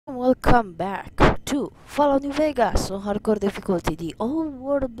Welcome back to Fallout New Vegas on hardcore difficulty, the Old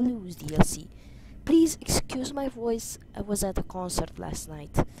World Blues DLC. Please excuse my voice, I was at a concert last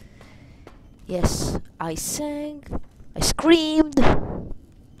night. Yes, I sang, I screamed,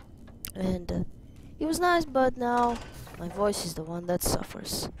 and it was nice, but now my voice is the one that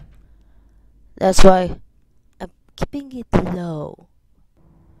suffers. That's why I'm keeping it low.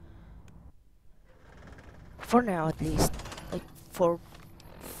 For now at least, like for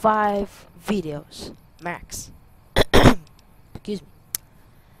 5 videos max. Excuse me.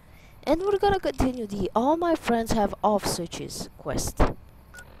 And we're gonna continue the all my friends have off switches quest.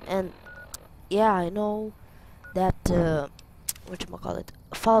 And yeah, I know that whatchamacallit,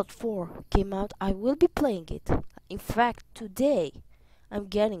 Fallout 4 came out. I will be playing it. In fact, today I'm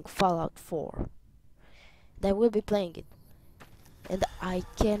getting Fallout 4. And I will be playing it. And I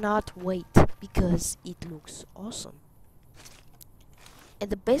cannot wait because it looks awesome. And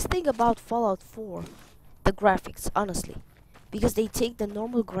the best thing about Fallout 4, the graphics, honestly, because they take the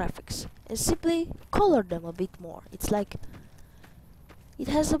normal graphics and simply color them a bit more. It's like it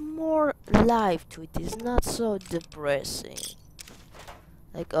has a more life to it. It's not so depressing.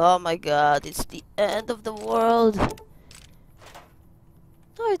 Like, oh my god, it's the end of the world.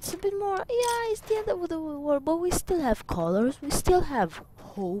 No, it's a bit more, yeah, it's the end of the world, but we still have colors, we still have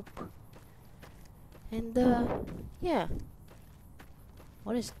hope. And yeah.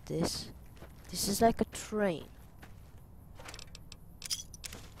 What is this? This is like a train.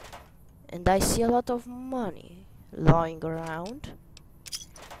 And I see a lot of money lying around.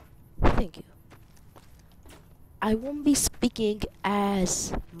 Thank you. I won't be speaking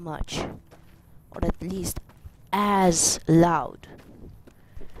as much, or at least as loud.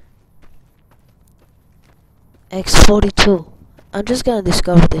 X42. I'm just gonna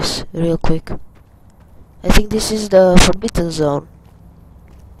discover this real quick. I think this is the Forbidden Zone.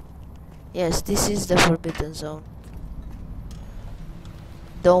 Yes, this is the Forbidden Zone.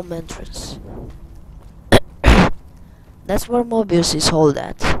 Dome entrance. That's where Mobius is hold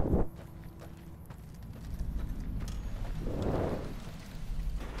at.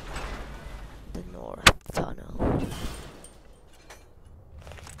 The North Tunnel.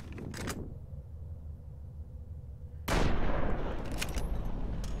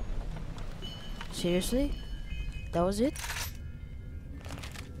 Seriously? That was it?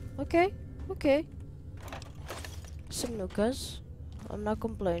 Okay, okay. Some nukas. I'm not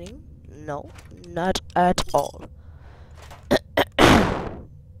complaining. No, not at all.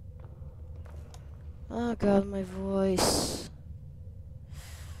 Oh god, my voice.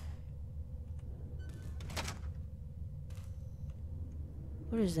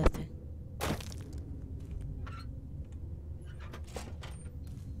 What is that thing?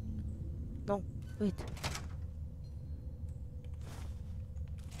 No, wait.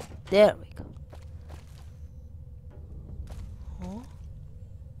 There we go. Huh?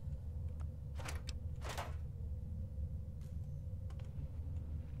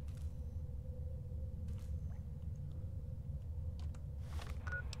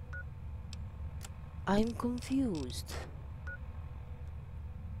 I'm confused.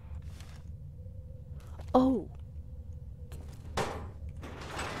 Oh.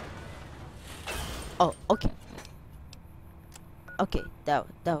 Oh, okay. Okay, that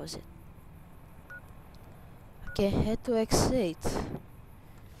was it. Okay, head to X8.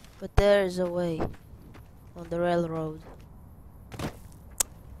 But there is a way on the railroad.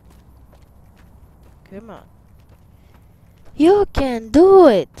 Come on. You can do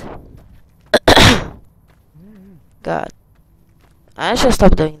it! God. I should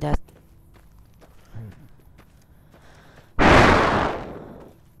stop doing that.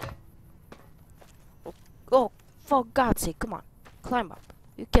 Oh, for God's sake, come on. Climb up.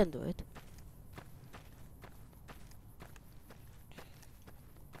 You can do it.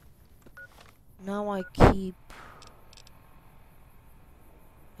 Now I can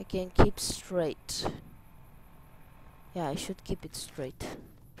keep straight. Yeah, I should keep it straight.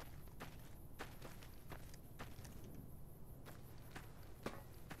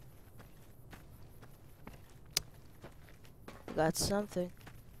 Got something.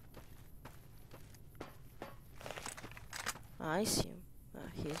 I see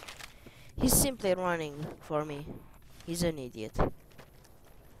him. He's simply running for me. He's an idiot.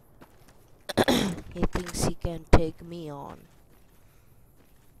 He thinks he can take me on.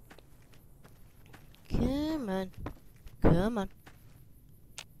 Come on. Come on.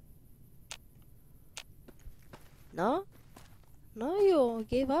 No? No, you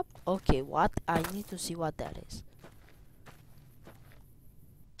gave up? Okay, what? I need to see what that is.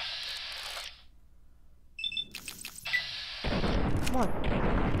 Come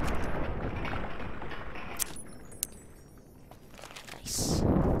on.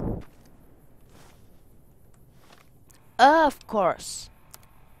 Of course.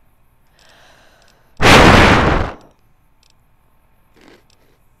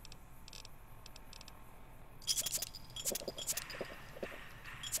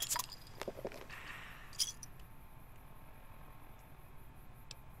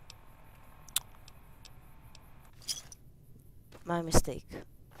 My mistake.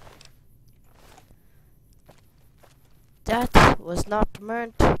 That was not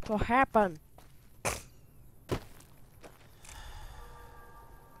meant to happen.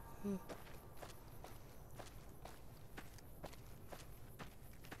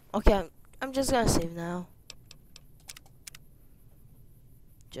 Okay, I'm just gonna save now.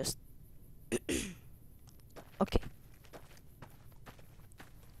 Just okay.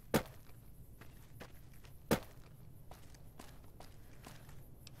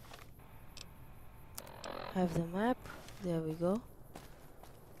 Have the map. There we go.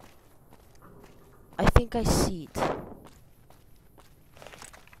 I think I see it.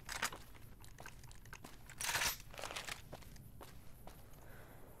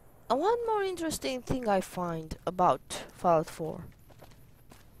 And one more interesting thing I find about Fallout 4.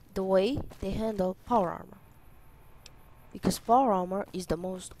 The way they handle power armor. Because power armor is the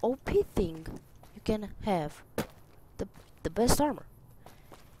most OP thing you can have. The best armor.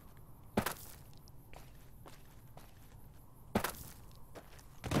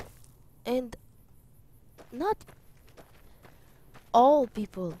 And not all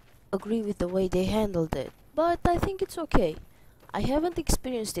people agree with the way they handled it, but I think it's okay. I haven't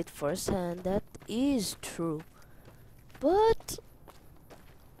experienced it firsthand, that is true. But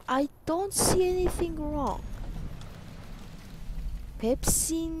I don't see anything wrong.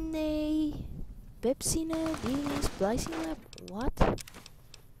 Pepsine, DNA splicing lab, what?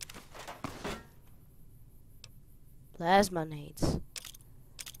 Plasma nades.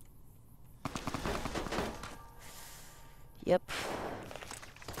 Yep.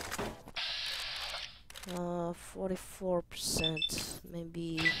 44%,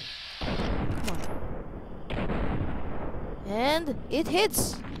 maybe. Come on. And it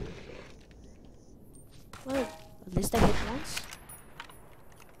hits. Well, at least I hit once.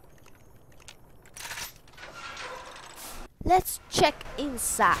 Let's check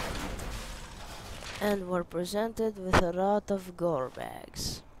inside. And we're presented with a lot of gore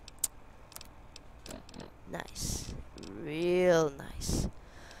bags. Nice. Real nice.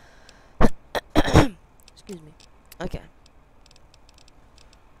 Excuse me. Okay.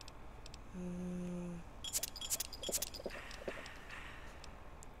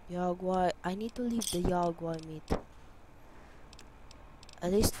 Yagwai. I need to leave the Yagwai meat.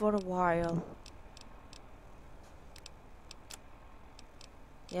 At least for a while.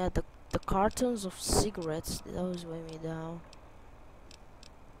 Yeah, the cartons of cigarettes, those weigh me down.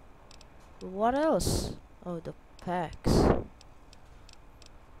 What else? Oh, the packs.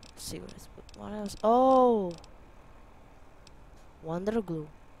 Cigarettes, but what else? Oh! Wonder glue.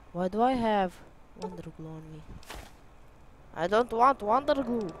 Why do I have wonder glue on me? I don't want wonder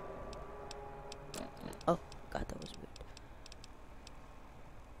glue. Oh, God, that was weird.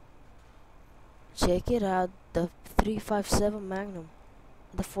 Check it out, the 357 Magnum.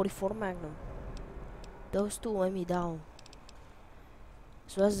 The 44 Magnum. Those two weigh me down.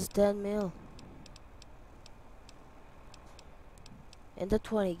 So as the 10 mil. And the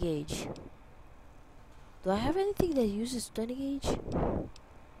 20 gauge. Do I have anything that uses 20 gauge?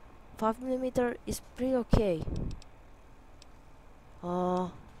 5mm is pretty okay.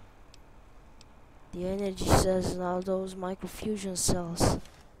 The energy cells and all those microfusion cells.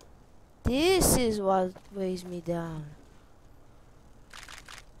 This is what weighs me down.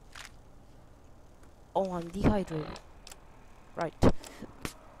 Oh, I'm dehydrated. Right.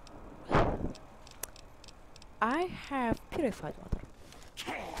 I have purified water.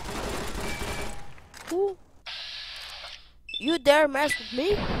 Who? You dare mess with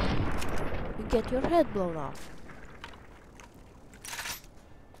me? You get your head blown off.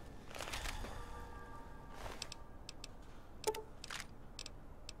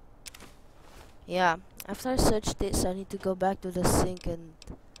 Yeah, after I search this, I need to go back to the sink and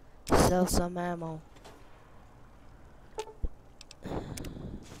sell some ammo.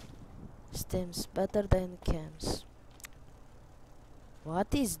 Stems better than chems.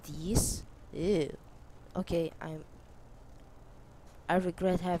 What is this? Ew. Okay, I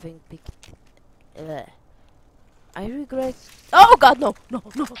regret having picked. I regret. Oh God, no, no,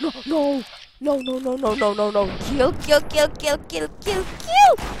 no, no, no, no, no, no, no, no, no, no! Kill, kill, kill, kill, kill, kill,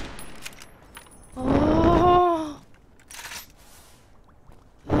 kill! Oh.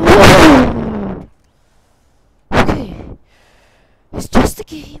 Okay, it's just a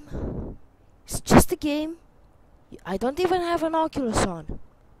game. It's just a game. I don't even have an Oculus on.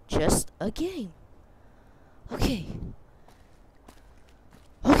 Just a game. Okay.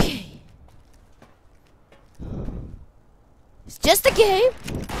 Okay. It's just a game.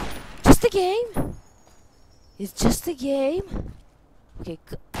 Just a game. It's just a game. Okay,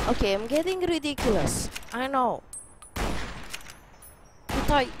 okay, I'm getting ridiculous. I know.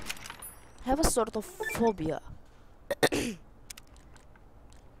 But I have a sort of phobia.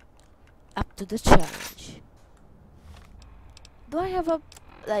 Up to the challenge. Do I have a,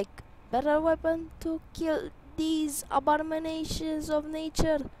 like, better weapon to kill these abominations of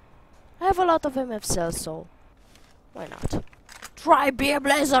nature? I have a lot of MF cells, so why not? Try beer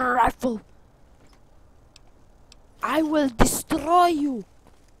blazer rifle! I will destroy you!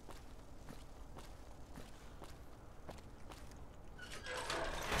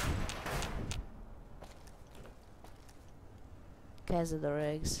 Cazador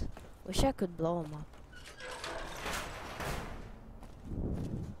eggs. Wish I could blow them up.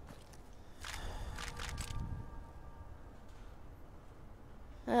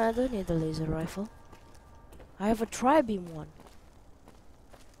 I don't need a laser rifle. I have a tri-beam one.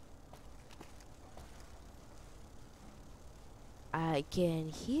 I can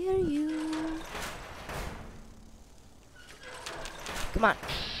hear you. Come on.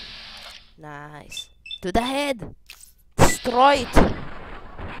 Nice. To the head. Destroy it.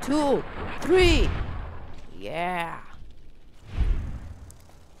 2, 3. Yeah.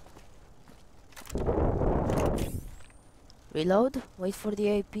 Reload. Wait for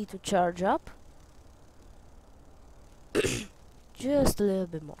the AP to charge up. Just a little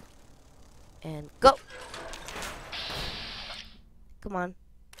bit more. And go. Come on.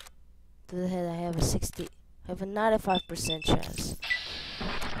 To the head. I have a 60. I have a 95% chance.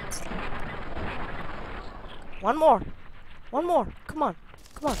 One more. One more. Come on.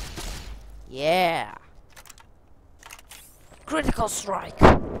 Come on. Yeah. Critical strike.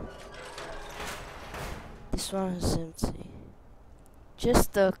 This one is empty.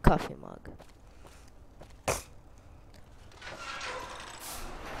 Just a coffee mug.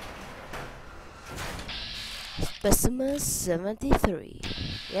 Specimen 73.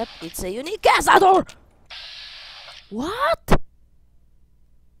 Yep, it's a unique cazador! What?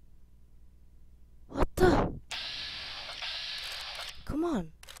 What the? Come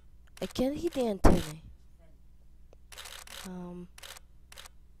on. I can't hit the antennae.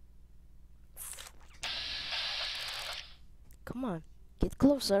 Come on. Get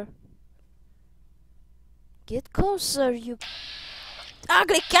closer. Get closer, you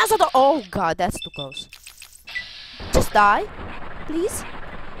ugly cazador! Oh god, that's too close. Just die, please.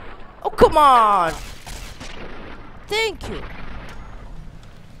 Oh, come on! Thank you.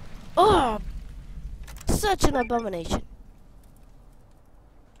 Oh, such an abomination.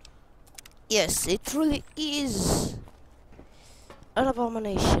 Yes, it truly is an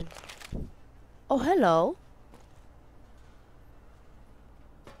abomination. Oh, hello.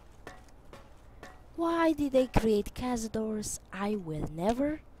 Why did they create cazadors? I will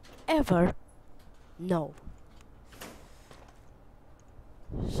never, ever know.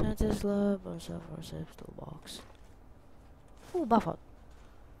 Santa's Love on Software Saves Toolbox. Ooh, buffalo.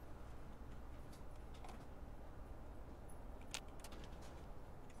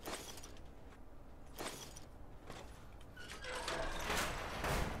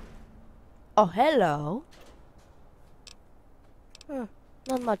 Oh, hello.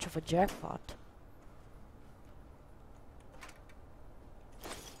 Not much of a jackpot.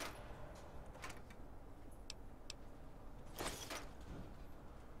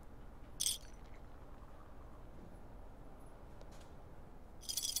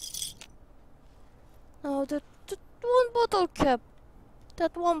 Oh, that one bottle cap.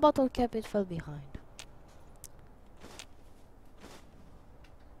 That one bottle cap, it fell behind.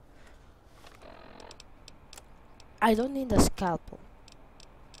 I don't need a scalpel.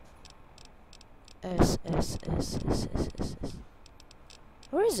 S.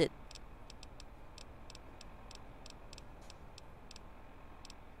 Where is it?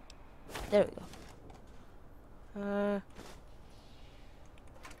 There we go.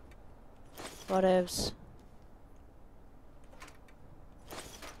 Whatevs.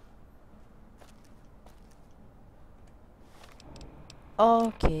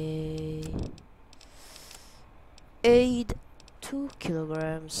 Okay. Aid 2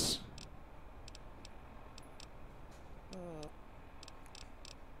 kilograms.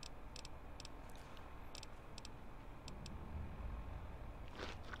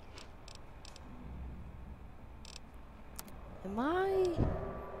 Am I?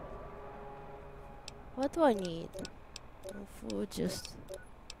 What do I need? No food, just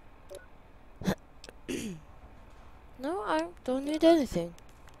No, I don't need anything.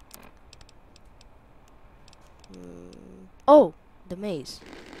 Oh, the maze.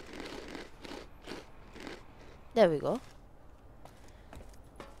 There we go.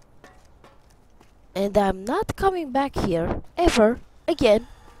 And I'm not coming back here ever again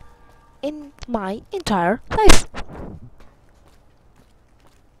in my entire life.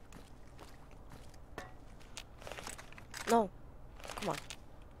 No, come on.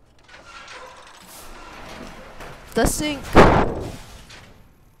 The sink.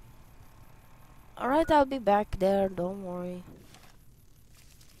 Alright, I'll be back there, don't worry.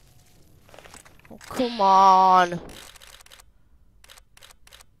 Oh, come on.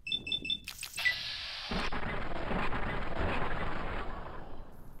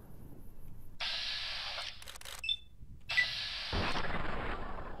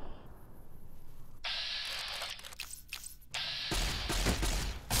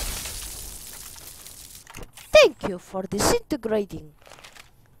 Thank you for disintegrating.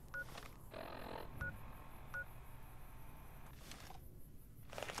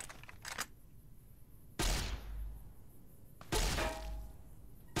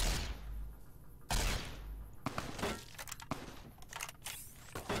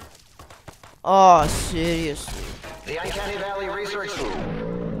 Oh, seriously. The Uncanny Valley Research Group.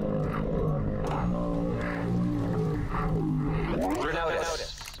 For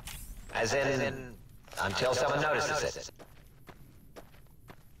notice. As in, until someone notices it.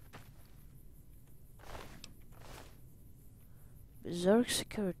 Berserk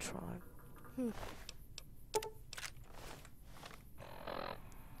Securitron.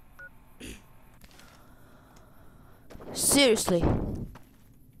 Seriously.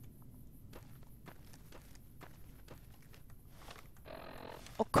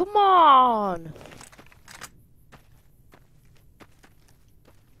 Oh, come on!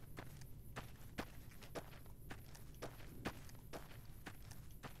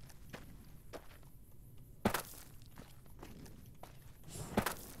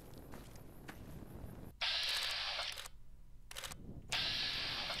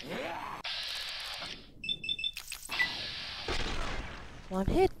 One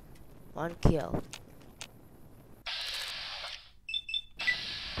hit, one kill.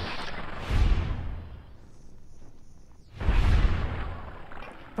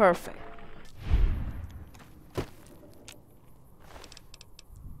 Perfect.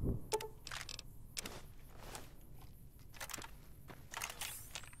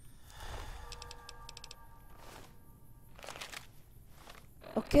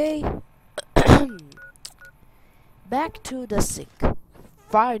 Okay. Back to the sink.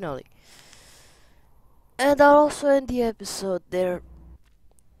 Finally. And I'll also end the episode there.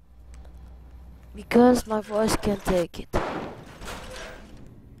 Because my voice can't take it.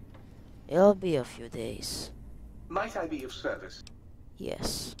 It'll be a few days. Might I be of service?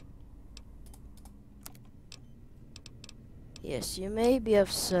 Yes. Yes, you may be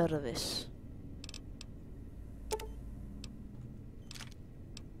of service.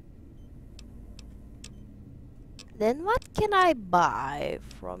 Then what can I buy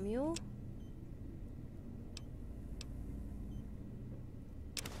from you?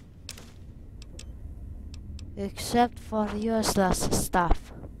 Except for useless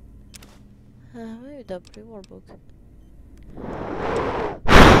stuff. Maybe the pre-war book.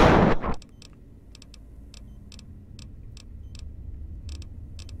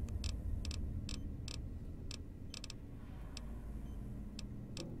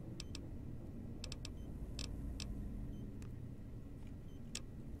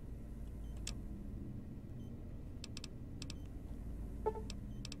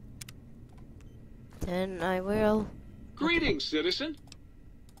 Then I will. Greetings, citizen.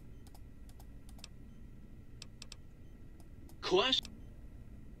 Question.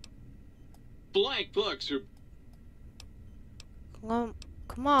 Blank books are...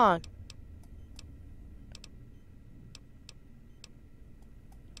 Come on.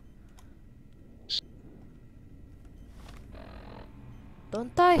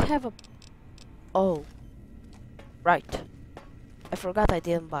 Don't I have a... Oh. Right. I forgot I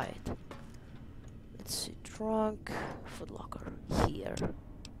didn't buy it. Let's see. Trunk. Food locker. Here.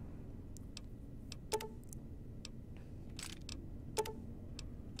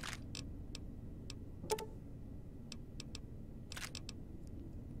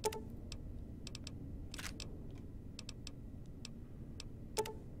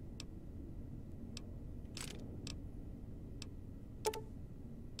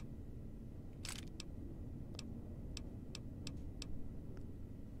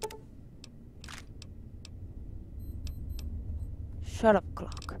 Shut up,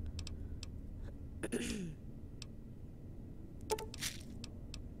 clock.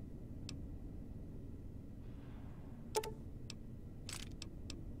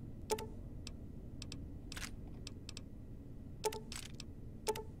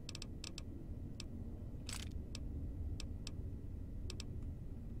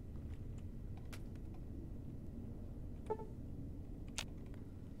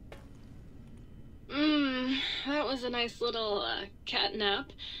 was a nice little cat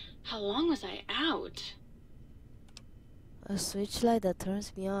nap. How long was I out? A switch light that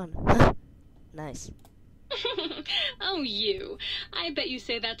turns me on. Nice. Oh, you. I bet you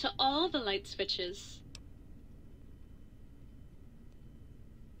say that to all the light switches.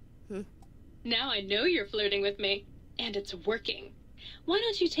 Now I know you're flirting with me. And it's working. Why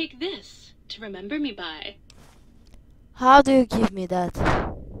don't you take this to remember me by? How do you give me that?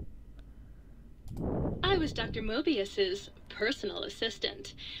 I was Dr. Mobius's personal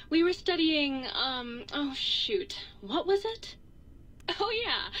assistant. We were studying, oh shoot, what was it? Oh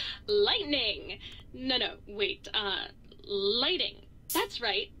yeah, lightning. No, wait, lighting. That's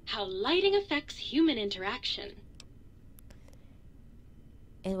right, how lighting affects human interaction.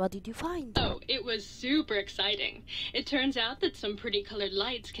 And what did you find? Oh, it was super exciting. It turns out that some pretty colored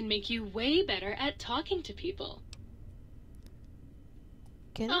lights can make you way better at talking to people.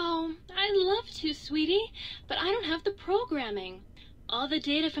 Oh, I'd love to, sweetie, but I don't have the programming. All the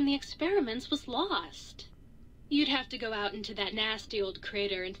data from the experiments was lost. You'd have to go out into that nasty old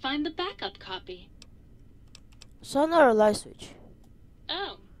crater and find the backup copy. Sun or a light switch?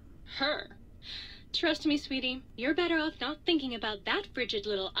 Oh, her. Trust me, sweetie, you're better off not thinking about that frigid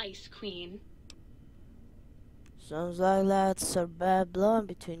little ice queen. Sounds like that's a bad blood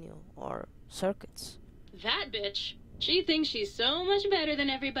between you, or circuits. That bitch. She thinks she's so much better than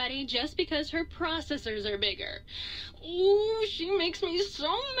everybody just because her processors are bigger. Ooh, she makes me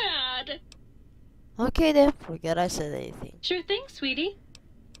so mad. Okay then, forget I said anything. Sure thing, sweetie.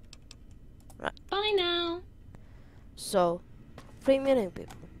 Right. Bye now. So, 3 million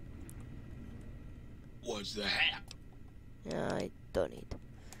people. What's the hat? Yeah, I don't need.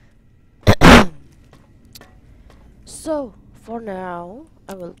 So, for now,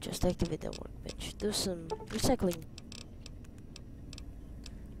 I will just activate the workbench. Do some recycling.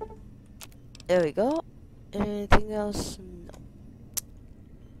 There we go. Anything else? No.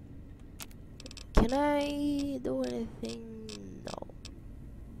 Can I do anything? No.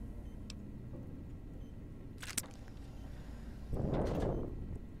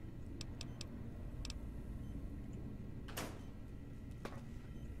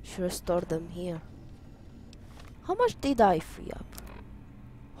 Should store them here. How much did I free up?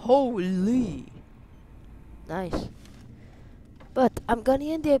 Holy! Nice. But I'm gonna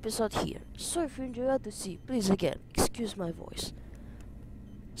end the episode here. So if you enjoy what you see, please again, excuse my voice.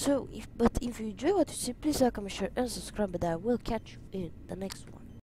 But if you enjoy what you see, please like, comment, share and subscribe, and I will catch you in the next one.